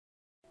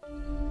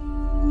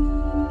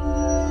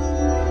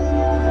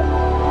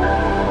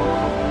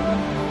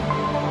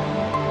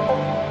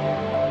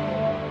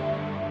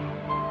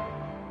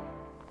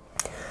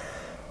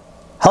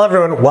Hello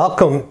everyone,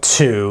 welcome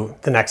to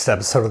the next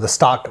episode of the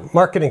Stock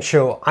Marketing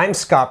Show. I'm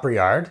Scott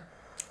Briard.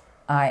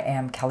 I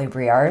am Kelly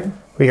Briard.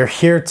 We are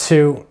here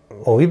to,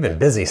 well, we've been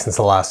busy since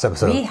the last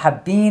episode. We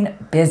have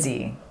been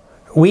busy.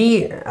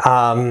 We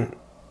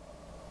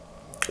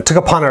took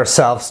upon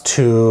ourselves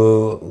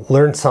to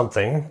learn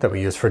something that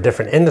we use for a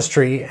different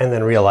industry and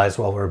then realized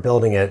while we were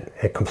building it,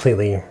 it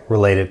completely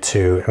related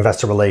to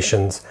investor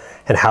relations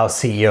and how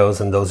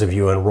CEOs and those of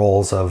you in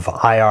roles of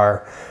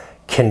IR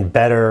can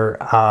better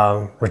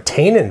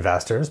retain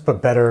investors,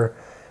 but better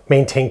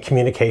maintain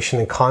communication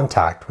and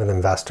contact with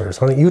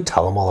investors. Why don't you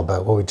tell them all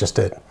about what we just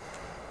did?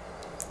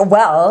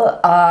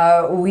 Well,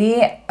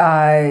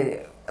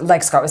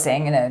 like Scott was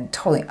saying, in a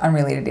totally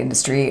unrelated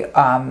industry,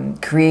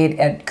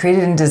 created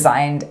and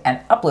designed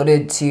and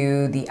uploaded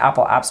to the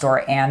Apple App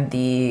Store and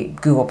the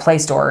Google Play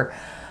Store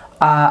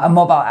a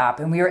mobile app.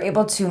 And we were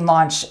able to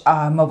launch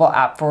a mobile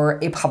app for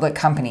a public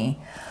company,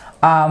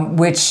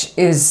 which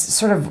is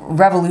sort of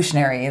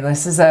revolutionary.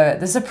 This is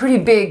a pretty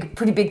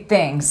big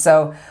thing.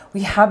 So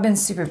we have been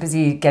super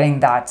busy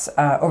getting that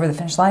over the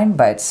finish line,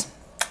 but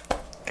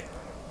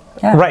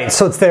yeah. Right,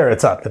 so it's there,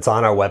 it's up, it's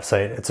on our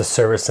website. It's a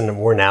service and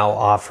we're now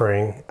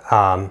offering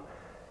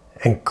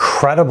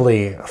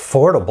incredibly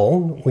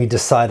affordable. We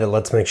decided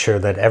let's make sure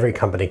that every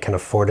company can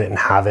afford it and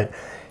have it.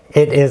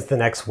 It is the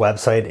next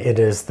website, it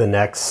is the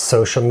next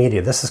social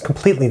media. This is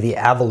completely the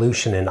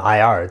evolution in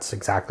IR. It's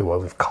exactly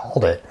what we've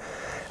called it.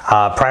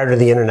 Prior to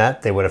the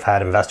internet, they would have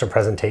had investor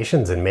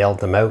presentations and mailed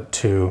them out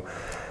to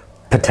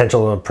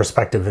potential and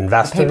prospective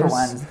investors.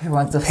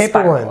 The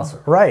paper ones,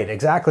 right,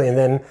 exactly. And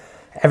then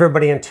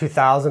everybody in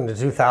 2000 to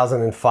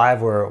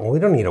 2005 were, well, we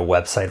don't need a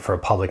website for a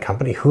public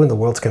company. Who in the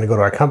world's going to go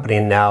to our company?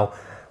 And now,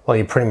 well,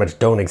 you pretty much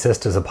don't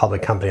exist as a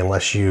public company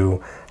unless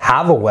you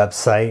have a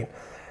website.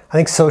 I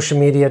think social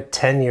media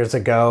 10 years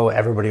ago,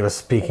 everybody was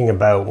speaking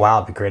about, wow,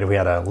 it'd be great if we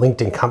had a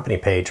LinkedIn company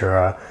page or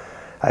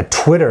a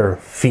Twitter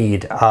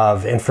feed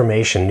of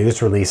information,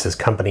 news releases,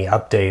 company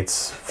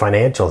updates,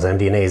 financials,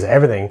 MD&As,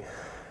 everything.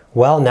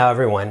 Well, now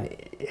everyone,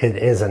 it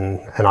is an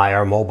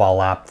IR mobile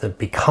app that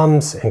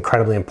becomes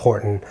incredibly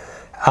important.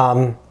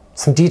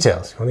 Some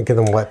details. You want to give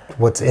them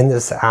what's in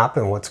this app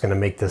and what's going to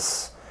make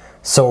this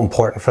so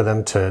important for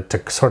them to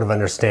sort of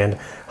understand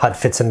how it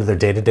fits into their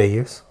day-to-day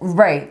use?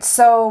 Right.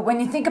 So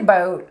when you think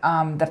about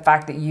the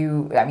fact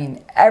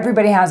that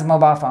everybody has a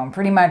mobile phone.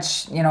 Pretty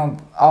much,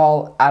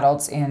 all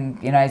adults in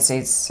the United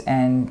States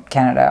and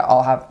Canada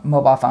all have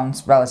mobile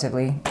phones,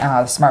 relatively,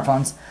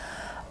 smartphones.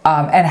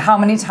 And how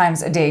many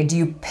times a day do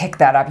you pick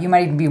that up? You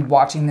might even be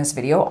watching this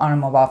video on a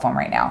mobile phone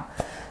right now.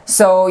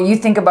 So you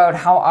think about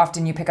how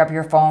often you pick up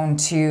your phone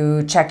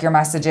to check your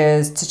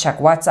messages, to check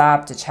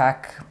WhatsApp,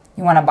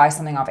 you want to buy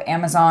something off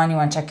Amazon, you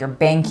want to check your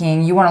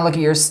banking, you want to look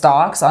at your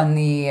stocks on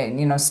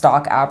the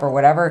stock app or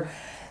whatever.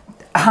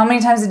 How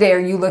many times a day are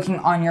you looking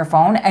on your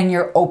phone and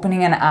you're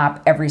opening an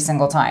app every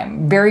single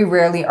time? Very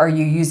rarely are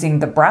you using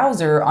the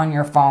browser on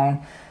your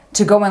phone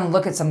to go and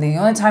look at something. The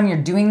only time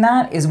you're doing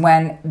that is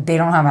when they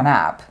don't have an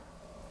app.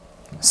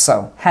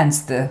 So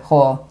hence the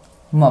whole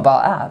mobile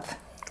app.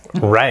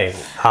 Right.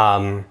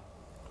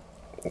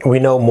 We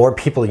know more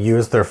people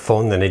use their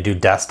phone than they do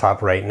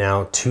desktop right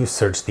now to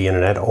search the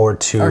internet or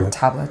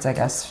tablets, I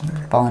guess,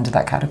 fall into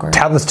that category.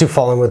 Tablets do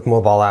fall in with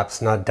mobile apps,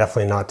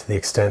 definitely not to the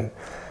extent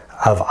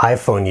of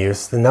iPhone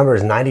use. The number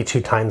is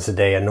 92 times a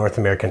day a North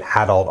American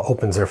adult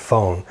opens their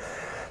phone.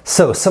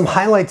 So some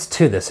highlights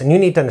to this, and you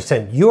need to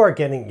understand, you are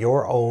getting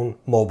your own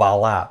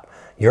mobile app.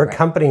 Your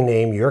company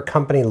name, your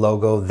company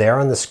logo there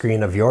on the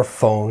screen of your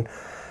phone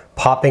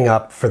popping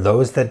up for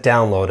those that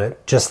download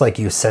it, just like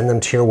you send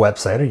them to your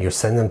website or you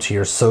send them to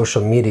your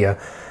social media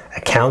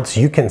accounts,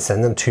 you can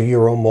send them to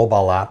your own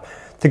mobile app.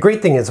 The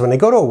great thing is when they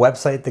go to a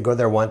website, they go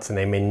there once and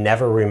they may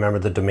never remember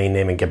the domain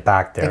name and get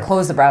back there. They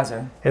close the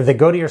browser. If they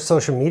go to your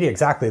social media,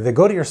 exactly, they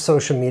go to your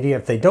social media,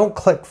 if they don't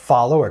click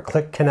follow or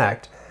click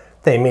connect,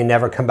 they may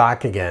never come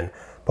back again.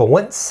 But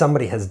once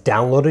somebody has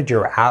downloaded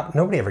your app,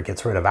 nobody ever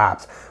gets rid of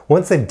apps.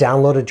 Once they've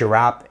downloaded your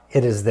app,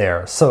 it is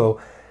there.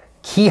 So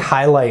key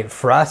highlight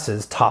for us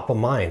is top of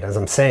mind. As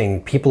I'm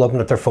saying, people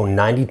open up their phone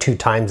 92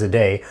 times a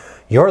day.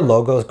 Your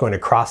logo is going to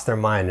cross their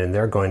mind and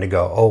they're going to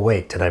go, oh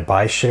wait, did I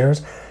buy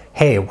shares?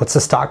 Hey, what's the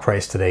stock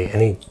price today?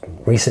 Any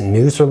recent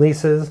news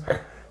releases?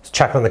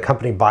 Check on the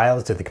company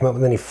bios. Did they come up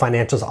with any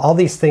financials? All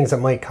these things that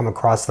might come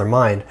across their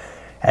mind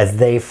as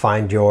they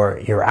find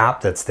your app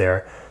that's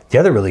there. The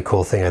other really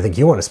cool thing I think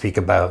you want to speak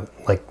about,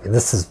 like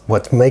this is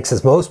what makes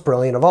this most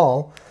brilliant of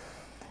all,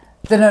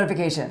 the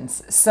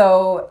notifications.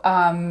 So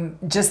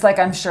just like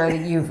I'm sure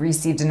that you've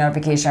received a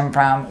notification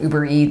from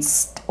Uber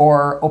Eats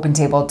or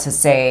OpenTable to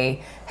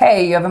say,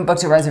 hey, you haven't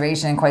booked a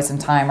reservation in quite some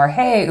time, or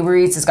hey, Uber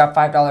Eats has got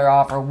 $5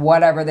 off, or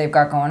whatever they've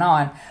got going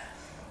on.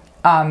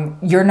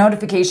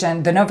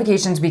 The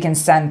notifications we can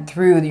send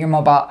through your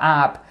mobile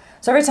app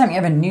So every time you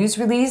have a news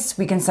release,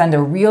 we can send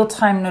a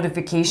real-time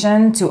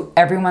notification to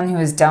everyone who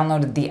has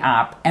downloaded the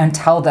app and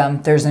tell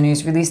them there's a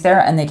news release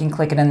there, and they can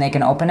click it and they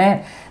can open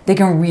it. They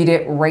can read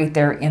it right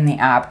there in the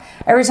app.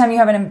 Every time you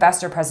have an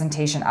investor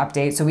presentation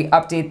update, so we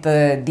update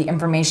the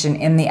information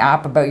in the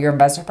app about your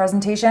investor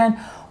presentation,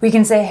 we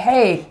can say,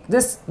 hey,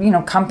 this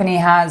company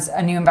has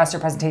a new investor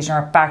presentation or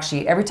a fact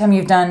sheet. Every time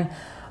you've done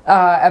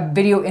a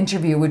video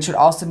interview, which would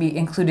also be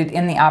included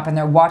in the app, and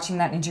they're watching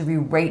that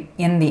interview right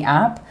in the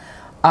app,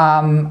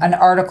 an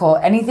article,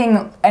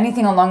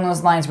 anything along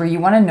those lines where you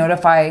want to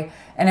notify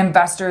an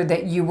investor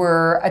that you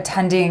were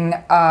attending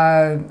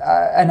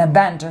an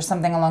event or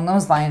something along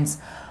those lines,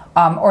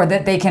 or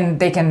that they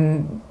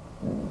can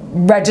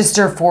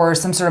register for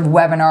some sort of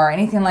webinar or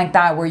anything like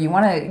that, where you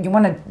want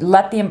to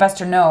let the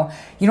investor know.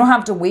 You don't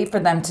have to wait for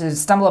them to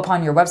stumble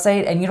upon your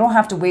website, and you don't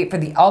have to wait for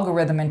the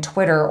algorithm in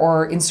Twitter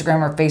or Instagram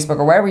or Facebook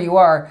or wherever you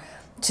are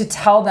to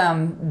tell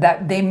them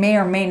that they may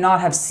or may not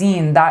have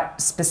seen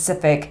that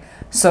specific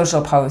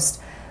social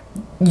post.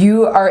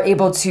 You are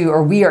able to,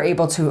 or we are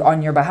able to,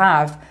 on your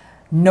behalf,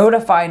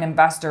 notify an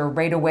investor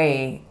right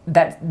away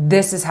that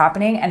this is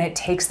happening, and it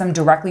takes them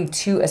directly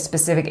to a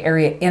specific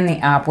area in the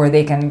app where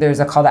there's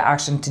a call to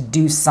action to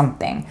do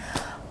something.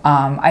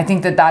 I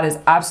think that is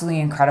absolutely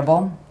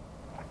incredible,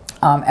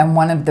 and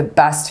one of the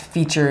best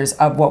features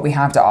of what we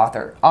have to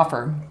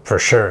offer. For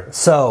sure.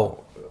 So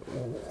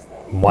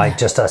why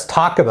just us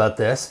talk about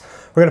this?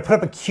 We're going to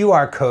put up a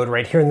QR code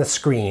right here in the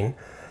screen.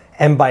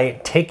 And by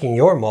taking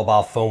your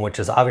mobile phone, which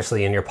is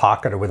obviously in your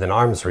pocket or within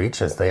arm's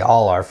reach, as they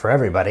all are for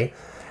everybody,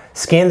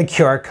 scan the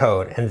QR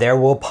code, and there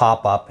will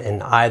pop up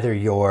in either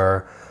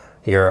your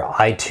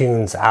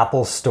iTunes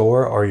Apple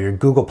Store or your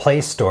Google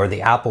Play Store.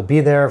 The app will be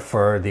there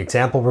for the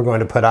example we're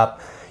going to put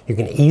up. You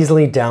can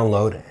easily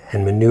download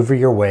and maneuver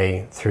your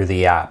way through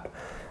the app.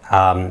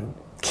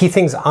 Key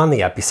things on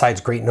the app, besides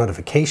great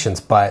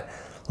notifications, but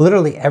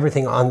literally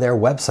everything on their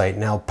website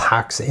now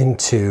packs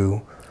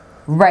into...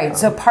 Right.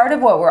 So part of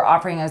what we're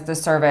offering as the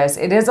service,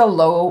 it is a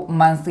low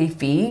monthly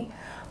fee.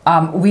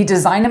 We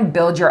design and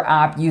build your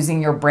app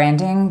using your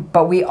branding,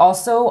 but we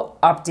also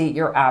update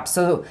your app.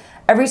 So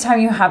every time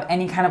you have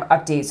any kind of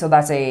update, so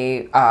that's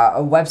any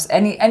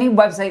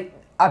website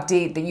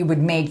update that you would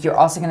make, you're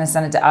also going to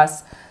send it to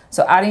us.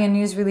 So adding a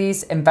news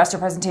release, investor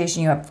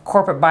presentation, you have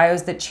corporate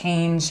bios that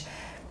change,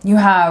 you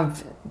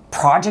have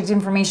project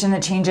information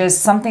that changes,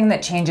 something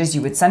that changes,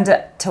 you would send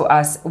it to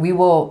us. We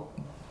will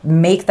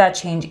make that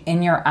change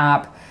in your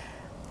app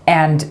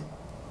and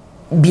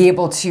be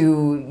able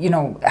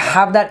to,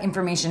 have that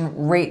information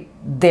right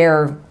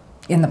there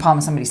in the palm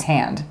of somebody's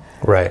hand.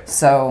 Right.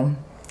 So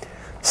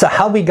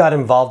how we got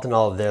involved in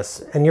all of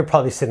this, and you're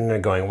probably sitting there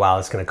going, wow,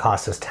 it's going to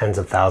cost us tens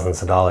of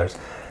thousands of dollars.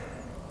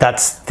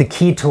 That's the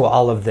key to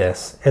all of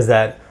this, is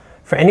that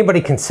for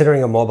anybody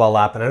considering a mobile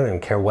app, and I don't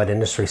even care what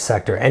industry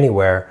sector,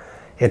 anywhere,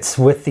 it's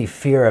with the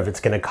fear of it's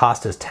going to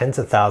cost us tens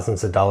of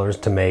thousands of dollars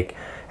to make,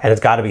 and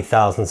it's got to be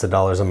thousands of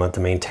dollars a month to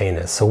maintain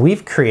this. So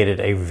we've created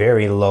a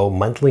very low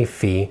monthly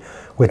fee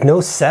with no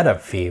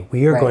setup fee.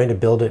 We are going to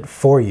build it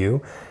for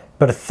you,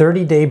 but a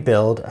 30-day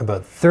build,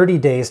 about 30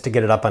 days to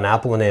get it up on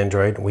Apple and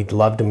Android. We'd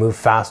love to move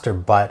faster,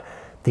 but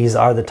these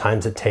are the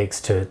times it takes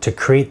to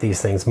create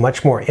these things.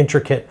 Much more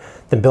intricate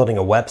than building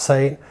a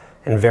website,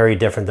 and very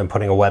different than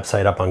putting a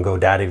website up on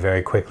GoDaddy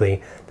very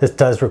quickly. This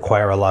does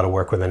require a lot of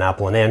work within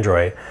Apple and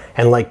Android.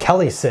 And like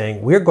Kelly's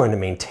saying, we're going to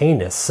maintain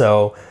this.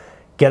 So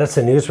get us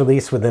a news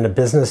release within a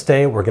business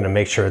day. We're going to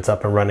make sure it's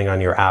up and running on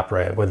your app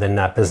right within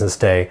that business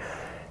day.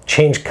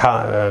 Change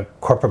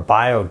corporate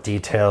bio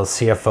details,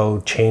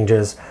 CFO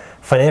changes,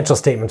 financial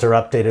statements are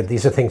updated.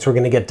 These are things we're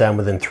going to get done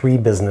within 3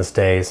 business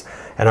days.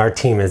 And our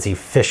team is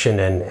efficient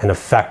and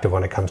effective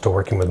when it comes to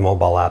working with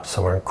mobile apps.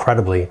 So we're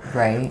incredibly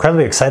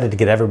excited to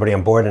get everybody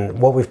on board. And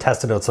what we've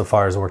tested out so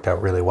far has worked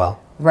out really well.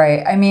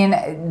 Right. I mean,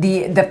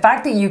 the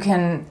fact that you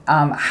can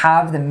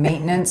have the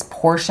maintenance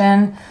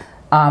portion.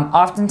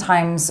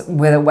 Oftentimes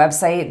with a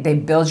website, they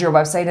build your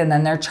website and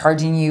then they're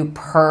charging you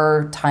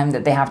per time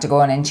that they have to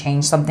go in and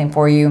change something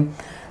for you.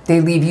 They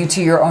leave you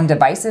to your own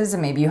devices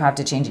and maybe you have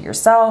to change it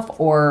yourself,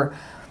 or,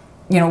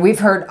 we've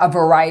heard a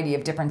variety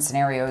of different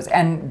scenarios.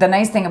 And the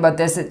nice thing about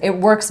this, it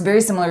works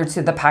very similar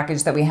to the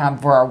package that we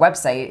have for our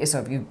website.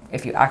 So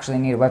if you actually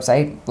need a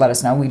website, let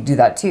us know. We do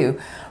that too.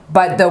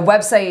 But the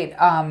website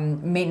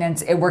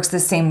maintenance, it works the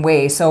same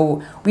way.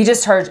 So we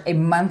just charge a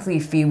monthly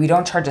fee. We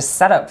don't charge a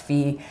setup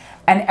fee.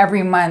 And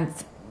every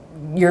month,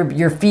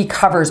 your fee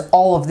covers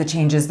all of the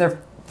changes. They're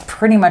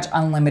pretty much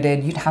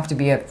unlimited. You'd have to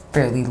be a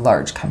fairly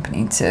large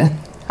company to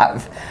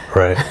have.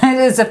 Right.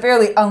 It's a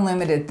fairly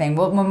unlimited thing.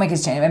 We'll make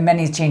as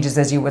many changes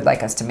as you would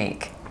like us to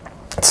make.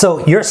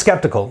 So you're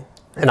skeptical,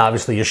 and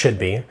obviously you should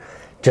be.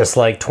 Just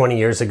like 20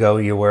 years ago,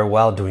 you were,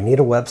 well, do we need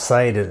a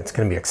website? It's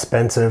going to be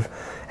expensive.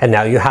 And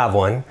now you have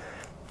one.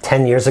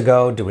 10 years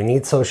ago, do we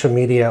need social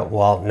media?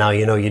 Well, now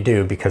you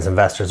do, because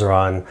investors are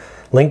on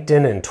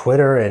LinkedIn and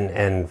Twitter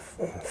and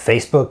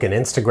Facebook and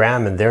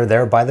Instagram, and they're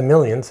there by the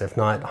millions, if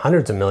not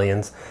hundreds of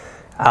millions.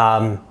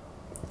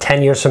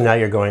 10 years from now,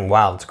 you're going,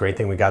 wow, it's a great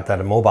thing we got that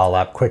a mobile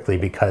app quickly,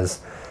 because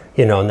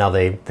You know, now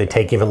they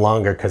take even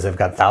longer because they've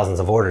got thousands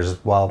of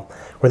orders. Well,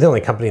 we're the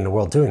only company in the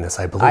world doing this,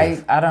 I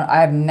believe.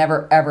 I've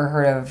never ever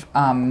heard of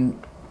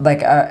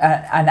like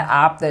an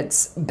app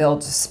that's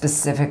built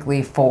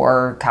specifically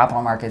for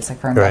capital markets, like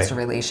for investor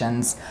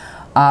relations,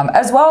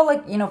 as well.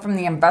 Like, you know, from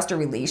the investor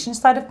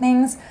relations side of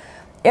things,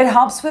 it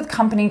helps with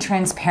company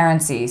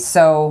transparency.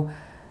 So,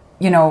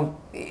 you know,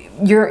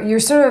 you're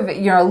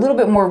a little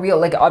bit more real.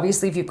 Like,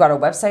 obviously, if you've got a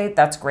website,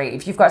 that's great.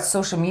 If you've got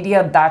social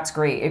media, that's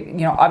great. If,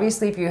 you know,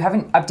 obviously, if you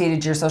haven't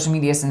updated your social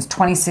media since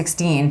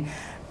 2016,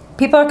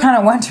 people are kind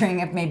of wondering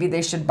if maybe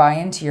they should buy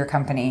into your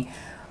company.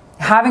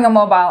 Having a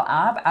mobile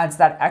app adds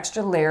that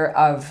extra layer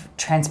of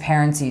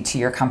transparency to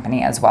your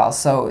company as well.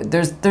 So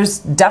there's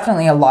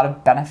definitely a lot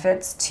of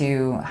benefits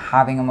to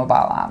having a mobile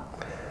app.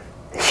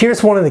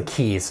 Here's one of the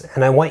keys,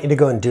 and I want you to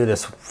go and do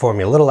this for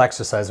me. A little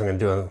exercise I'm going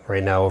to do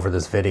right now over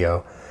this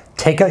video.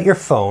 Take out your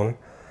phone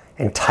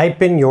and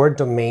type in your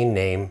domain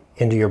name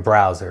into your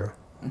browser.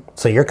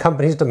 So your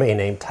company's domain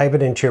name, type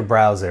it into your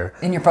browser.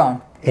 In your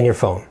phone. In your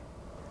phone.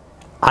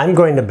 I'm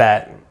going to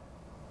bet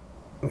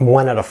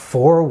 1 out of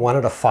 4, 1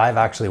 out of 5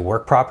 actually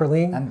work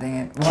properly. I'm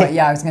thinking, well,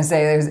 yeah, I was going to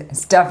say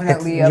it's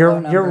definitely a low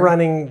number.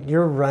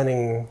 You're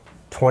running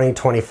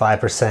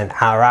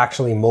 20-25% are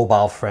actually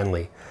mobile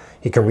friendly.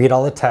 You can read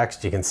all the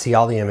text, you can see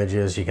all the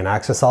images, you can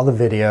access all the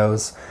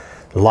videos,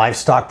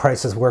 livestock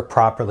prices work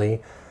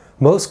properly.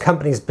 Most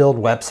companies build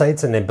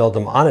websites and they build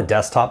them on a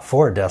desktop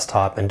for a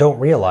desktop and don't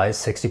realize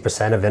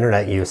 60% of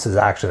internet use is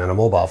actually on a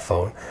mobile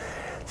phone.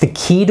 The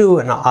key to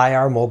an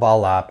IR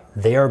mobile app,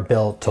 they are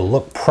built to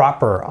look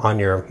proper on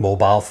your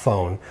mobile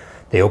phone.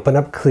 They open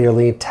up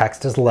clearly,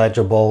 text is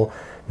legible,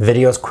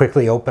 videos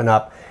quickly open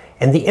up,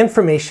 and the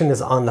information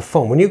is on the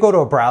phone. When you go to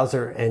a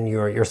browser and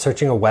you're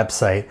searching a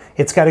website,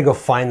 it's got to go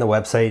find the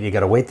website, you got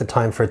to wait the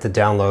time for it to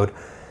download.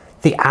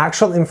 The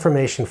actual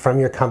information from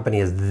your company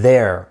is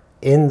there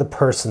in the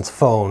person's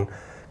phone,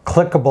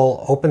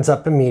 clickable, opens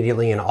up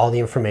immediately, and all the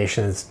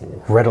information is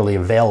readily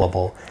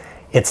available.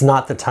 It's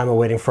not the time of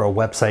waiting for a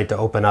website to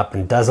open up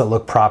and does it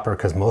look proper,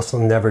 because most of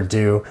them never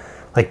do.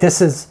 Like,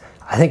 this is,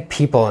 I think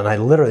people, and I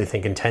literally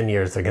think in 10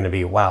 years they're going to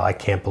be, wow, I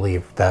can't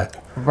believe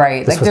that.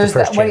 Right. This like was there's the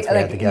first chance we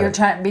had like to get you're it.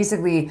 trying,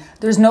 basically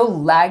there's no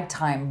lag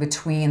time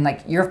between,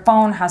 like, your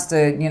phone has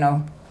to, you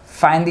know,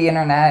 find the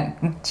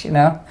internet, you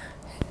know.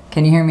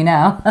 Can you hear me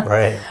now?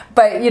 Right.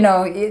 But, you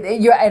know,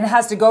 it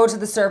has to go to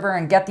the server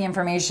and get the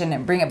information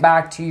and bring it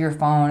back to your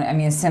phone. I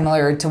mean, it's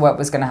similar to what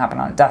was going to happen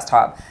on a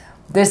desktop.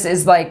 This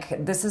is like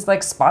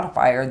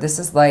Spotify, or this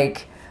is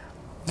like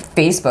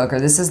Facebook, or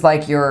this is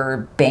like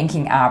your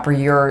banking app, or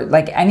your,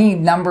 like, any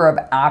number of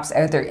apps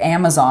out there,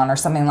 Amazon or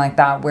something like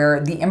that, where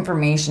the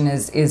information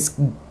is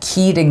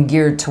keyed and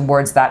geared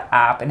towards that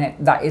app, and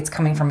it's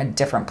coming from a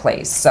different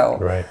place. So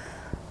right.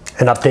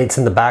 And updates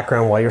in the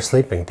background while you're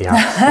sleeping. The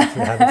app, if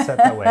you have it set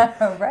that way.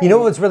 Right. You know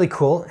what was really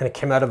cool? And it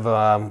came out of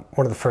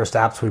one of the first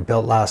apps we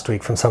built last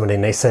week from somebody,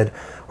 and they said,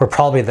 we're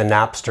probably the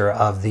Napster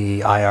of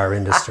the IR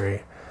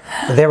industry.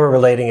 They were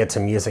relating it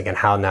to music and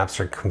how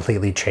Napster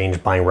completely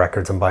changed buying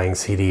records and buying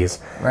CDs.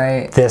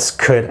 Right. This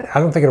could, I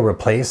don't think it'll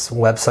replace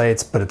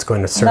websites, but it's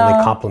going to certainly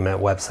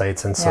complement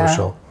websites and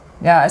social.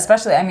 Yeah,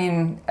 especially, I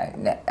mean,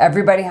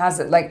 everybody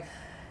has it. Like,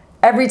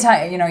 every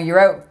time, you know, you're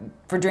out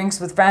for drinks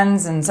with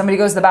friends and somebody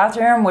goes to the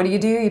bathroom, what do?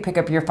 You pick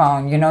up your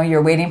phone. You know,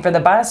 you're waiting for the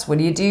bus, what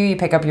do? You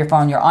pick up your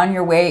phone. You're on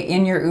your way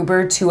in your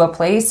Uber to a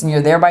place and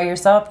you're there by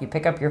yourself, you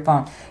pick up your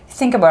phone. You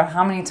think about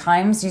how many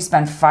times you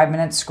spend 5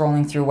 minutes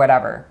scrolling through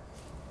whatever.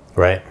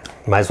 Right.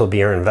 Might as well be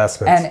your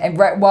investments. And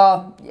right,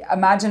 well,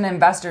 imagine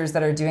investors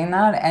that are doing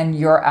that and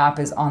your app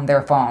is on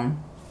their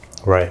phone.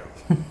 Right.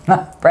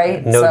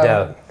 Right? No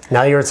doubt.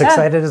 Now you're as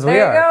excited as we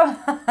are.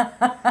 There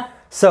you go.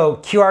 So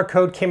QR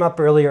code came up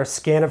earlier.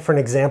 Scan it for an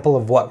example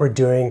of what we're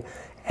doing.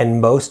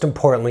 And most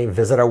importantly,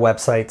 visit our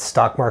website,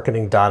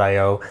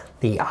 stockmarketing.io.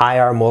 The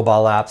IR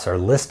mobile apps are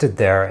listed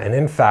there. And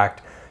in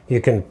fact,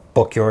 you can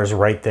book yours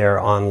right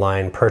there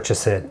online,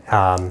 purchase it,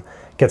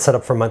 get set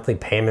up for monthly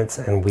payments,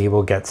 and we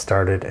will get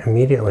started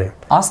immediately.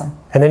 Awesome.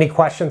 And any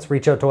questions,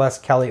 reach out to us,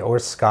 Kelly or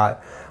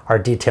Scott. Our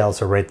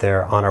details are right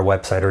there on our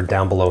website or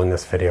down below in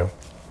this video.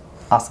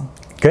 Awesome.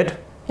 Good?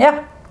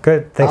 Yeah.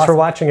 Good. Thanks for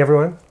watching,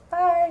 everyone.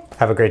 Bye.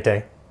 Have a great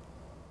day.